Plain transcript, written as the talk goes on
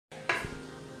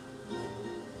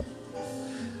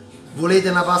Volete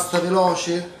una pasta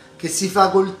veloce che si fa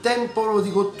col tempo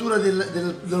di cottura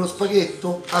dello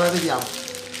spaghetto? Allora vediamo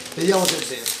se è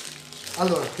vero.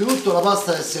 Allora, prima di tutto la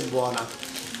pasta deve essere buona.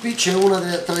 Qui c'è una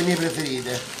tra le mie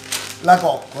preferite, la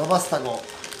pasta cocco,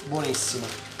 buonissima.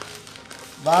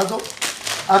 Vado,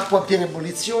 acqua a piena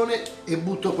ebollizione e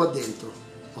butto qua dentro,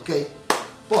 ok?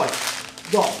 Poi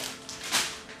dopo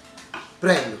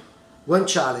prendo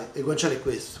guanciale, e il guanciale è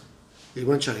questo, il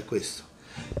guanciale è questo.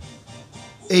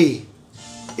 Ehi,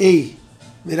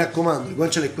 mi raccomando, il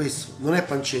guanciale è questo, non è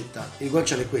pancetta, il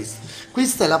guanciale è questo.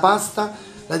 Questa è la pasta,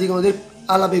 la dicono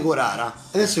alla pecorara.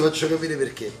 Adesso vi faccio capire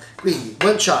perché. Quindi,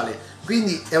 guanciale,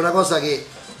 quindi è una cosa che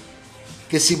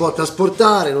si può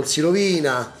trasportare, non si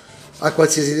rovina, a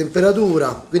qualsiasi temperatura.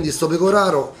 Quindi sto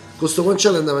pecoraro con sto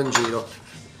guanciale andava in giro.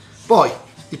 Poi,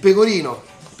 il pecorino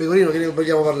che ne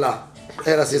vogliamo parlare,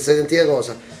 è la stessa identica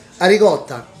cosa. La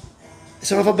ricotta,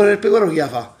 se non fa bene il pecoraro chi la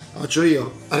fa? La faccio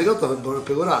io, la ricotta fa bene il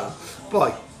pecoraro.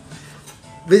 Poi,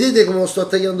 vedete come lo sto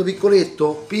tagliando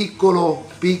piccoletto? Piccolo.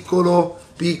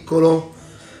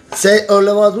 Se ho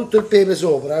lavato tutto il pepe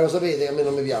sopra, lo sapete che a me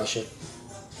non mi piace.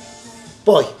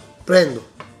 Poi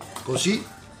prendo così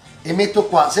e metto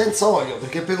qua senza olio,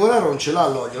 perché il pecoraro non ce l'ha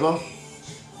l'olio, no?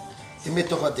 E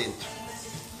metto qua dentro.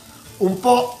 Un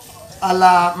po'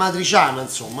 alla matriciana,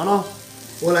 insomma, no?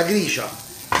 O alla gricia.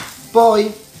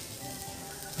 Poi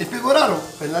il pecoraro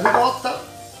per la ricotta,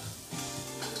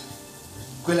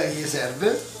 quella che gli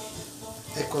serve,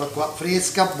 eccola qua,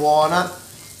 fresca, buona,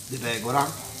 di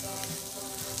pecora,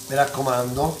 mi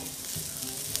raccomando,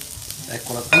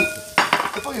 eccola qui.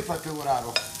 E poi che fa il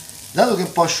pecoraro? Dato che è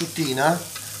un po' asciuttina,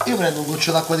 io prendo un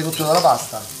goccio d'acqua di cottura della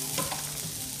pasta,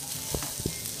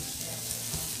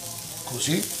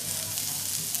 così,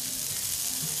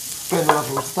 prendo la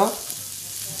frusta,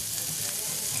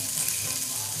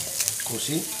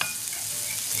 così,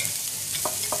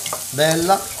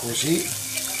 bella, così,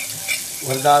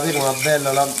 guardate come una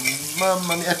bella,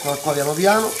 mamma mia, eccola qua piano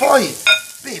piano. Poi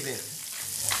pepe,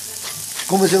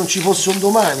 come se non ci fosse un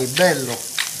domani, bello,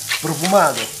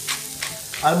 profumato.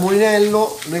 Al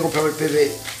mulinello noi compriamo il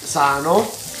pepe sano,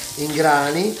 in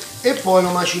grani, e poi lo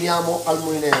maciniamo al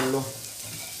mulinello.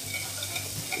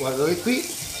 Guardate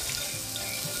qui.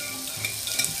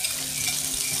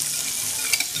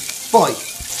 Poi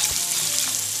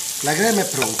la crema è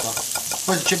pronta,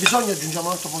 poi se c'è bisogno aggiungiamo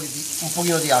un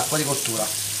pochino di acqua di cottura.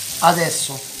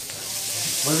 Adesso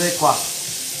guardate qua,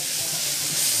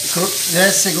 deve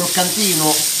essere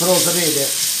croccantino, però sapete,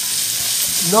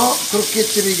 no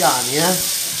crocchette vegani,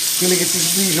 quelle che ti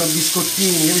dicono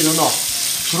biscottini, capito? No,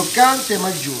 croccante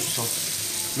ma giusto.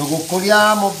 Lo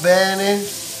coccoliamo bene,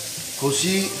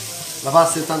 così la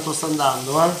pasta intanto sta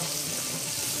andando,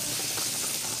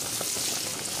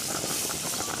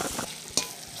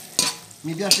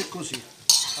 Mi piace così.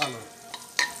 Allora,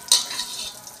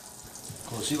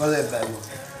 così, guardate, è bello,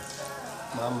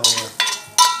 mamma mia.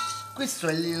 Questo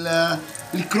è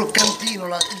il croccantino,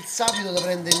 il sapido da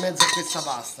prendere in mezzo a questa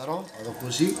pasta, no? Vado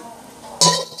così,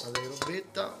 guardate che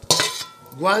robetta.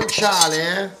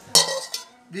 Guanciale,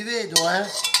 vi vedo,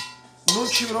 non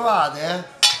ci provate,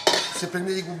 se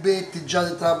prendete i cubetti già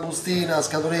dentro la bustina, la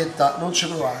scatoletta, non ci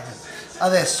provate.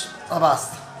 Adesso la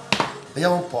pasta,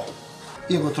 vediamo un po'.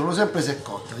 Io controllo sempre se è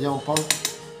cotta, vediamo un po'.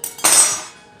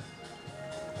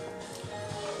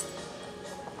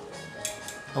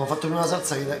 Abbiamo fatto prima la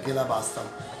salsa che la pasta.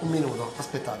 Un minuto,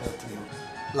 aspettate un attimo.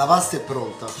 La pasta è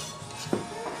pronta.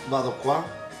 Vado qua.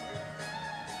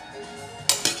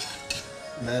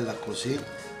 Bella così.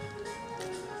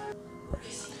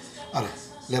 Allora,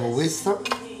 levo questa.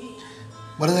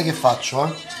 Guardate che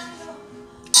faccio,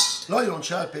 L'olio non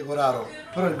ce l'ha il pecoraro,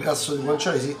 però il grasso di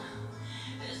guanciale sì.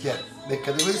 Tieni,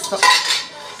 leccati questa.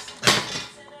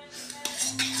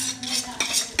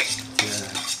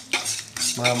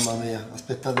 Mamma mia,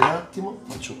 aspettate un attimo,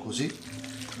 faccio così.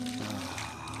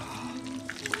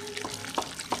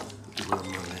 Mamma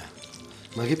mia,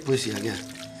 ma che poesia che è?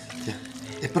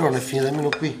 E però non è finita nemmeno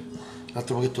qui. Un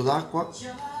altro pochetto d'acqua,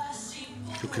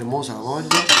 più cremosa la voglio.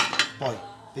 Poi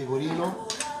pecorino.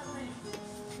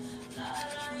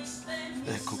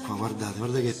 Ecco qua,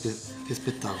 guardate che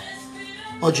spettacolo.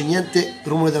 Oggi niente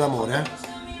rumore dell'amore,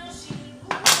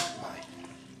 Vai.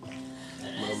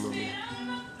 Mamma mia.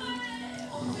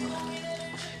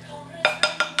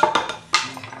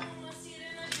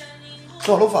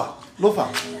 No, lo fa.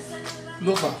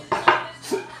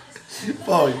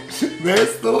 Poi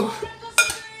questo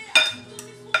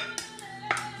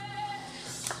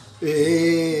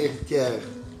e chi è?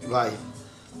 Vai.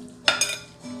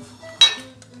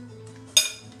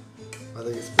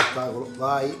 Guarda che spettacolo.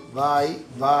 Vai.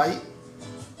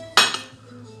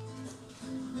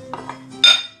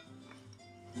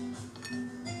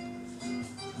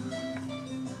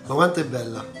 Ma quanto è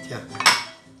bella, tiè.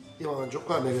 Io la mangio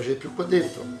qua, mi piace di più qua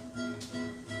dentro.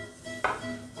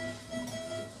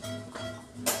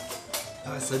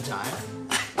 Devo assaggiare.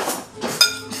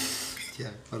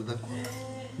 Tiè, guarda qua.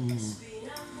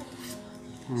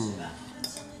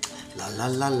 La la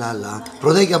la la la.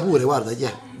 Proteica pure, guarda,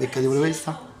 tiè. Beccati pure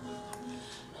questa.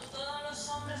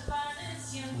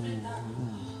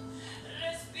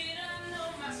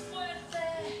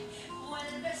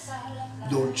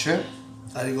 Dolce,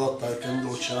 la ricotta perché è un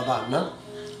dolce, la panna,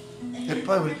 e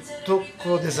poi quel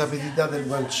tocco di sapidità del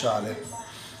guanciale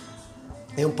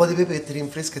e un po' di pepe che ti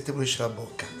rinfresca e ti pulisce la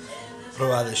bocca.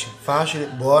 Provateci, facile,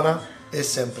 buona e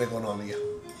sempre economica.